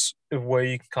outlets where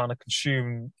you can kind of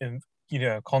consume,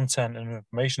 content and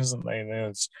information, isn't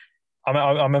there?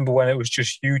 I remember when it was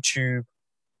just YouTube,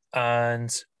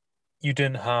 and you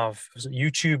didn't have, was it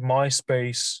YouTube,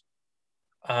 MySpace,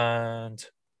 and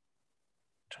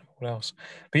what else?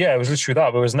 But yeah, it was literally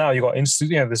that. Whereas now you got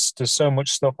there's so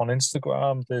much stuff on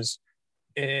Instagram.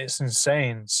 It's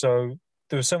insane. So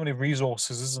there's so many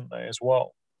resources, isn't there, as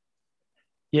well?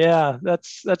 Yeah,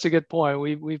 that's a good point.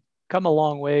 We've come a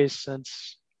long way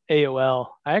since AOL.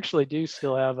 I actually do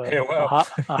still have a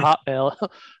Hotmail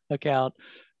account.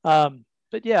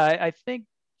 But yeah, I think,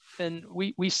 and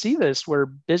we see this where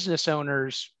business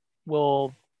owners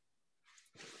will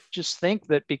just think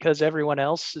that because everyone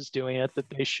else is doing it, that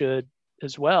they should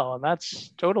as well. And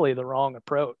that's totally the wrong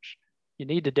approach. You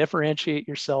need to differentiate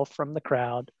yourself from the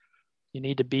crowd. You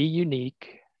need to be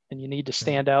unique, and you need to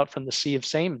stand out from the sea of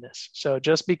sameness. So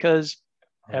just because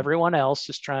everyone else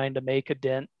is trying to make a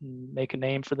dent and make a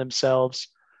name for themselves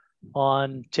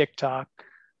on TikTok,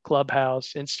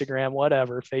 Clubhouse, Instagram,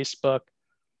 whatever, Facebook,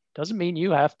 doesn't mean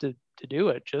you have to do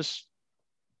it. Just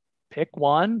pick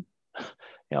one.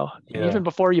 Even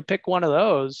before you pick one of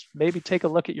those, maybe take a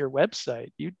look at your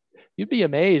website. You'd be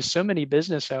amazed. So many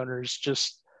business owners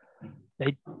just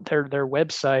their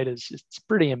website it's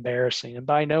pretty embarrassing. And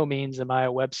by no means am I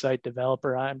a website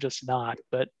developer. I'm just not.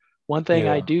 But one thing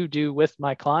I do with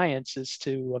my clients is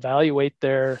to evaluate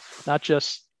not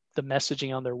just the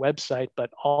messaging on their website,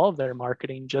 but all of their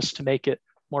marketing, just to make it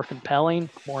more compelling,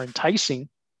 more enticing,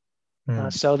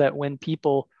 so that when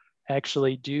people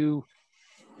actually do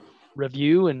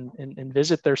review and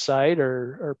visit their site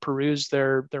or peruse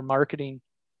their marketing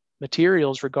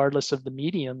materials, regardless of the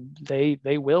medium, they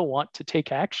will want to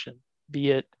take action,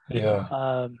 be it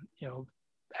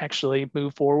actually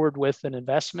move forward with an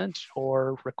investment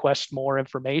or request more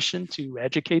information to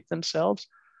educate themselves.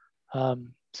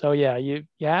 So yeah, you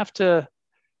have to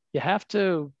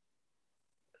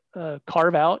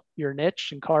carve out your niche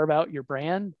and carve out your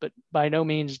brand, but by no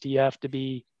means do you have to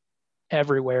be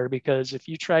everywhere, because if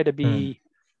you try to be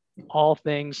all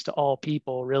things to all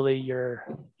people, really you're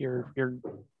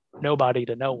nobody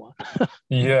to no one.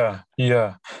 Yeah.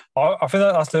 I think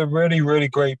that's a really, really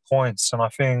great point, and I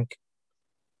think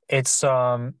it's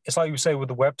like you say with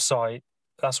the website.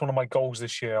 That's one of my goals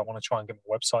this year. I want to try and get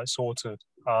my website sorted.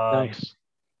 Nice.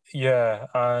 Yeah,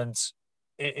 and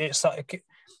it's like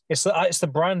it's the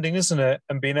branding, isn't it?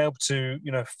 And being able to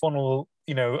funnel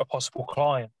a possible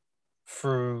client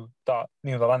through that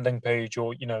the landing page,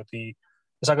 or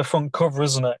it's like a front cover,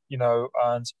 isn't it?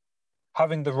 And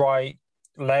having the right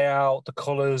layout, the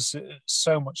colors,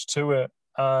 so much to it,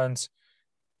 and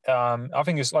I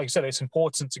think it's like you said, it's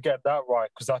important to get that right,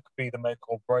 because that could be the make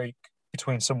or break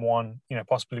between someone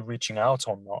possibly reaching out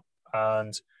or not,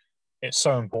 and it's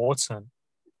so important.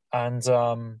 And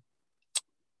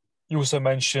you also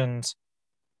mentioned,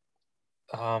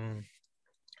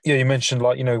 you mentioned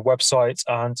like websites,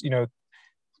 and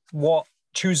what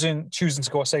choosing to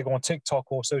go on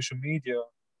TikTok or social media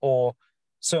or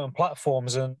certain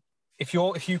platforms, and if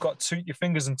you've got your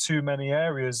fingers in too many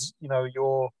areas,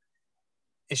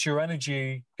 it's your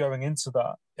energy going into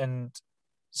that, and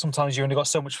sometimes you only got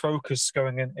so much focus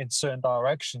going in certain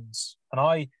directions, and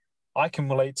I can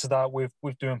relate to that with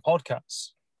doing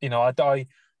podcasts.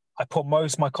 I put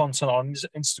most of my content on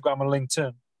Instagram and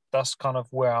LinkedIn. That's kind of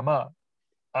where I'm at.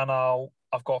 And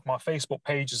I've got my Facebook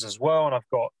pages as well, and I've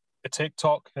got a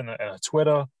TikTok and a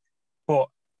Twitter. But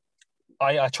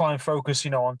I try and focus,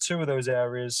 on two of those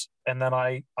areas, and then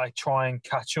I try and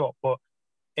catch up. But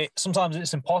sometimes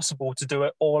it's impossible to do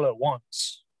it all at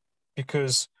once,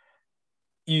 because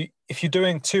if you're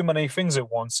doing too many things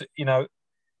at once,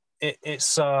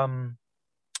 it's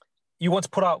you want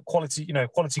to put out quality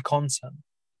content.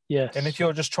 Yes. And if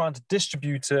you're just trying to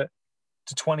distribute it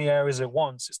to 20 areas at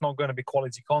once, it's not going to be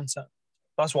quality content.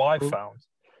 That's what I found.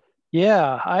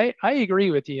 Yeah, I agree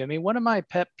with you. I mean, one of my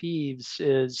pet peeves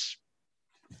is,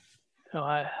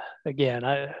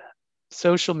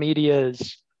 social media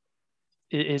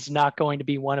is not going to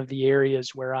be one of the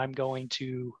areas where I'm going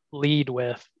to lead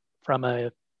with from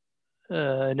a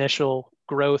initial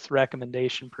growth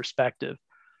recommendation perspective.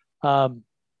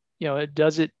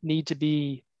 Does it need to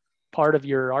be part of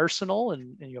your arsenal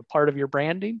and part of your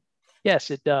branding? Yes,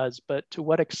 it does, but to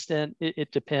what extent,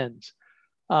 it depends.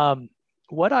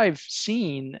 What I've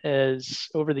seen is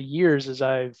over the years, as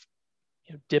I've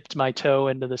dipped my toe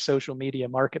into the social media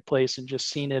marketplace and just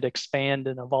seen it expand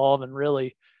and evolve, and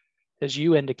really, as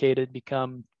you indicated,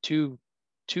 become too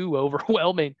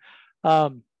overwhelming.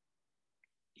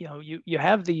 You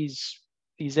have these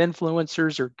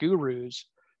influencers or gurus,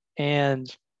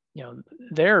 and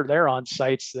they're on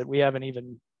sites that we haven't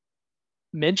even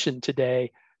mentioned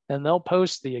today, and they'll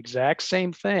post the exact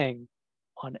same thing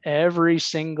on every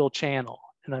single channel.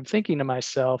 And I'm thinking to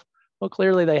myself, well,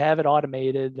 clearly they have it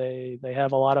automated. They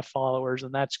have a lot of followers,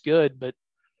 and that's good. But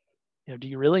do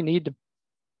you really need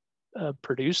to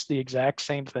produce the exact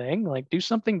same thing? Like, do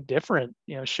something different.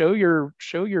 Show your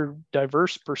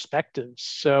diverse perspectives.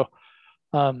 So,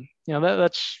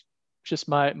 that's just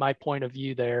my point of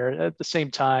view there. At the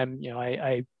same time,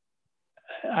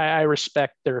 I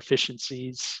respect their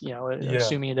efficiencies.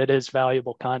 Assuming it is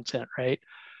valuable content, right?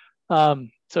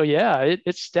 So yeah,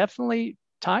 it's definitely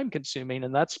time consuming,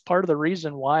 and that's part of the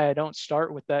reason why I don't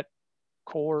start with that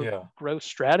core growth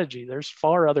strategy. There's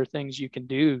far other things you can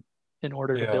do in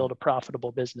order to build a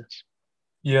profitable business.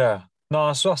 Yeah,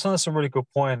 no, so that's a really good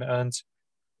point. And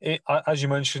as you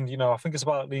mentioned, I think it's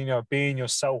about being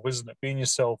yourself, isn't it? Being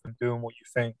yourself and doing what you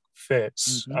think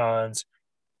fits. Mm-hmm. And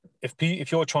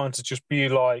if you're trying to just be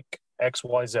like X,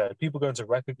 Y, Z, people are going to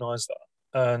recognize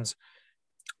that. And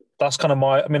that's kind of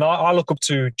I look up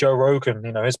to Joe Rogan,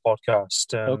 his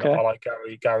podcast, and I like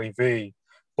Gary V.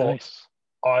 But nice.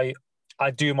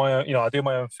 I do my own, I do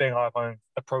my own thing. I have my own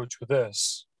approach with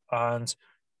this, and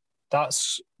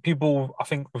that's people, I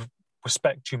think,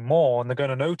 respect you more, and they're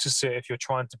going to notice it if you're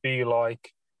trying to be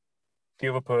like the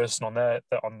other person on their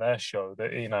show.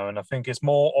 That and I think it's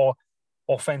more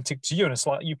authentic to you, and it's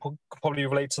like you could probably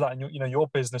relate to that in your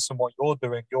business and what you're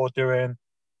doing. You're doing,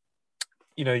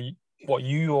 what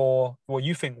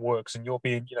you think works, and you're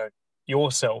being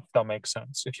yourself. That makes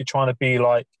sense. If you're trying to be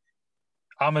like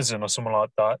Amazon or someone like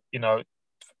that,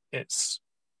 it's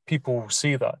people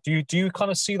see that. Do you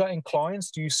kind of see that in clients?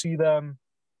 Do you see them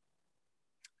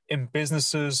in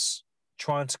businesses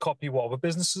trying to copy what other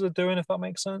businesses are doing, if that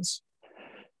makes sense?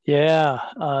 Yeah,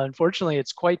 unfortunately,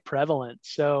 it's quite prevalent.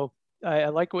 So I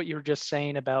like what you were just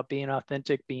saying about being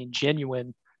authentic, being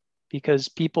genuine, because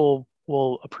people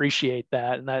will appreciate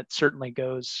that, and that certainly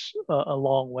goes a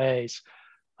long ways.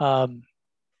 Um,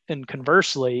 and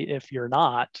conversely, if you're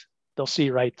not, they'll see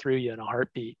right through you in a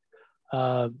heartbeat,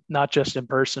 not just in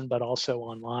person, but also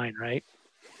online, right?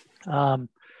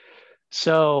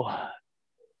 So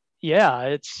yeah,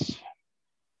 it's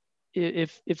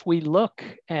if we look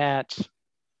at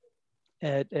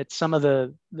some of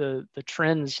the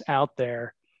trends out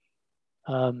there,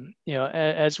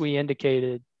 as we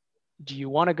indicated, do you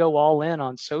want to go all in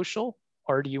on social,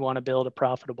 or do you want to build a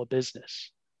profitable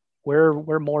business?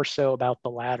 We're more so about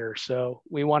the latter. So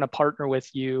we want to partner with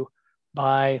you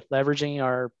by leveraging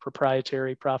our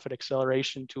proprietary profit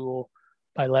acceleration tool,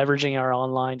 by leveraging our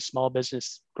online small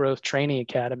business growth training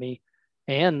academy,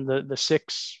 and the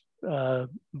 6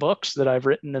 books that I've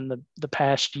written in the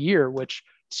past year, which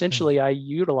essentially I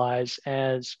utilize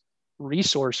as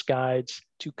resource guides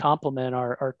to complement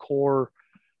our core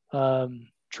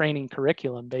training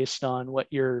curriculum based on what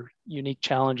your unique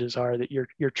challenges are that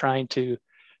you're trying to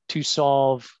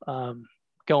solve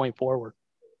going forward.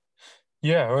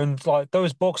 Yeah, and like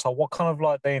those books, like what kind of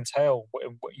like they entail?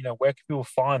 Where can people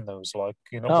find those? Like,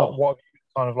 what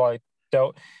kind of like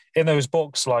dealt in those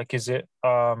books? Like, is it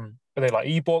are they like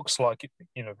ebooks? Like,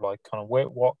 like kind of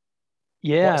what?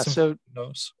 Yeah, what so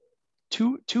those?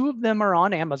 two of them are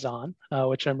on Amazon,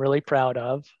 which I'm really proud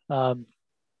of.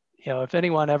 If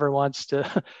anyone ever wants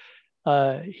to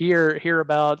hear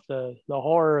about the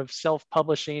horror of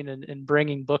self-publishing and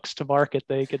bringing books to market,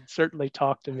 they could certainly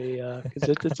talk to me,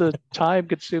 because it's a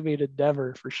time-consuming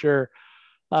endeavor for sure.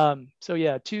 So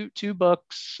yeah, two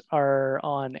books are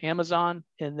on Amazon,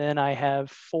 and then I have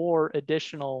 4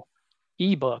 additional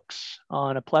ebooks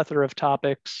on a plethora of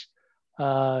topics,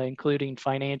 including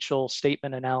financial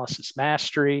statement analysis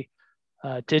mastery,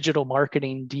 digital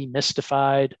marketing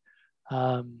demystified,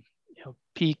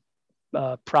 peak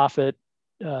profit,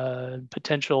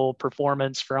 potential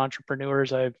performance for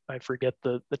entrepreneurs. I forget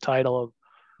the title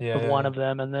of one of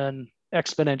them, and then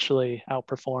exponentially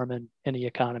outperform in the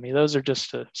economy. Those are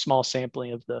just a small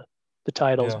sampling of the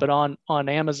titles. But on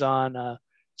Amazon,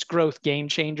 it's Growth Game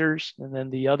Changers, and then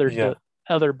the other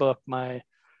book, my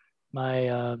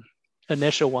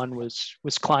initial one was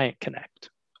Client Connect.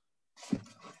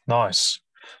 Nice.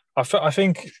 I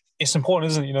think it's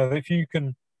important, isn't it? That if you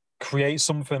can create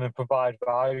something and provide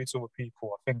value to other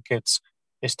people, I think it's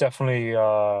definitely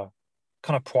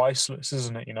kind of priceless,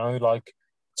 isn't it? Like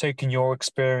taking your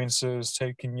experiences,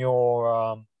 taking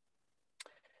your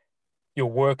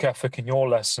work ethic and your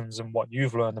lessons and what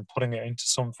you've learned and putting it into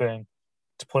something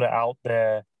to put it out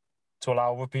there to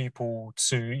allow other people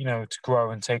to to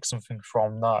grow and take something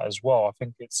from that as well. I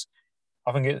think it's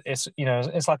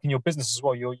it's like in your business as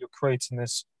well. You're creating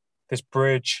this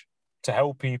bridge to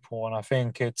help people, and I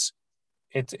think it's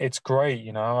great,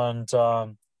 and I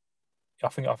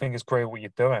think it's great what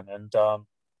you're doing. And I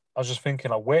was just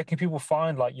thinking, like, where can people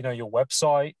find like your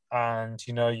website and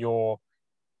your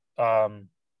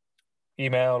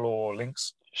email or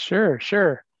links? Sure.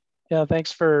 Yeah,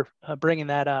 thanks for bringing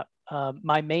that up.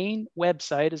 My main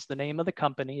website is the name of the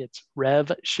company. It's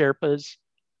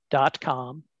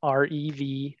revsherpas.com,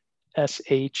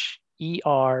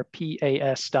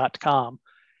 revsherpas.com.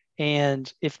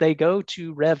 And if they go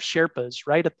to Rev Sherpas,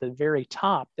 right at the very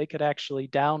top, they could actually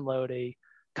download a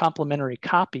complimentary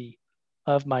copy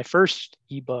of my first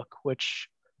ebook, which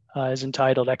is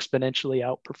entitled Exponentially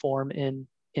Outperform in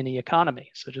the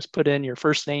Economy. So just put in your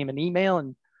first name and email,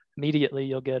 and immediately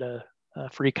you'll get a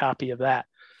free copy of that.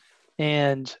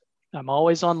 And I'm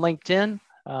always on LinkedIn.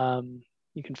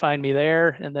 You can find me there.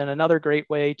 And then another great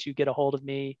way to get a hold of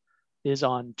me is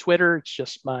on Twitter. It's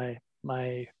just my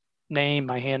name.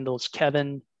 My handle is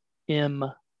Kevin M.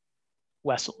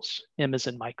 Wessels. M as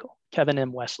in Michael. Kevin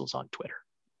M. Wessels on Twitter.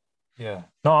 Yeah.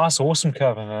 No, that's awesome,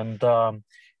 Kevin. And I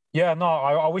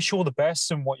wish you all the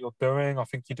best in what you're doing. I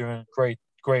think you're doing great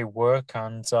work.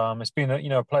 And it's been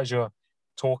a pleasure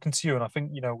talking to you. And I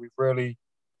think, we've really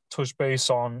touched base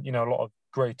on, a lot of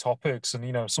great topics.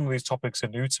 And, some of these topics are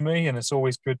new to me. And it's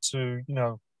always good to,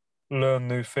 learn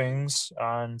new things.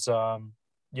 And I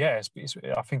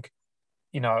think,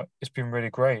 it's been really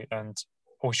great, and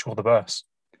I wish you all the best.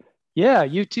 Yeah,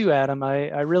 you too, Adam.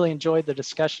 I really enjoyed the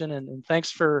discussion, and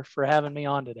thanks for having me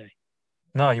on today.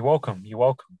 No, you're welcome.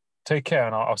 Take care,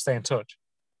 and I'll stay in touch.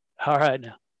 All right,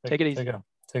 now. Take it easy.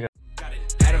 Take it.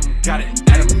 Adam got it.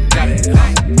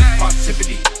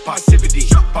 Parrsitivity, Parrsitivity,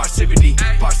 Parrsitivity,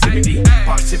 Parrsitivity,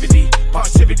 Parrsitivity,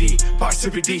 Parrsitivity,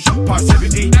 Parrsitivity,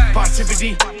 Parrsitivity,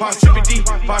 Parrsitivity,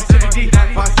 Parrsitivity,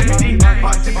 Parrsitivity,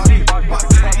 Parrsitivity,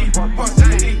 Parrsitivity,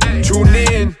 Parrsitivity. Tune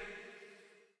in.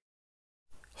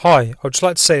 Hi, I'd just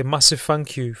like to say a massive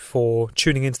thank you for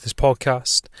tuning into this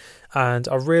podcast, and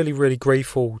I'm really, really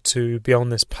grateful to be on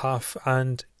this path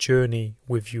and journey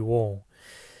with you all.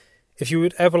 If you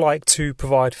would ever like to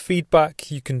provide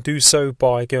feedback, you can do so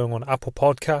by going on Apple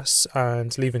Podcasts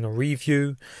and leaving a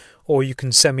review, or you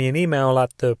can send me an email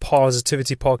at the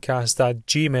Parrsitivity Podcast at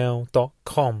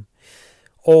gmail.com.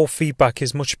 All feedback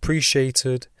is much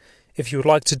appreciated. If you would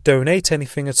like to donate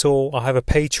anything at all, I have a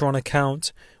Patreon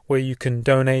account where you can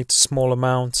donate a small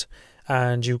amount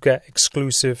and you get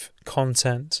exclusive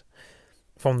content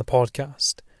from the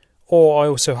podcast. Or I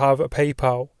also have a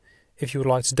PayPal if you would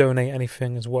like to donate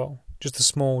anything as well, just a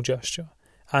small gesture.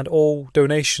 And all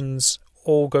donations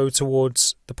all go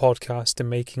towards the podcast and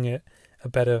making it a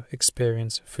better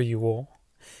experience for you all.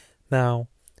 Now,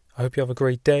 I hope you have a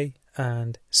great day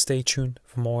and stay tuned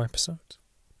for more episodes.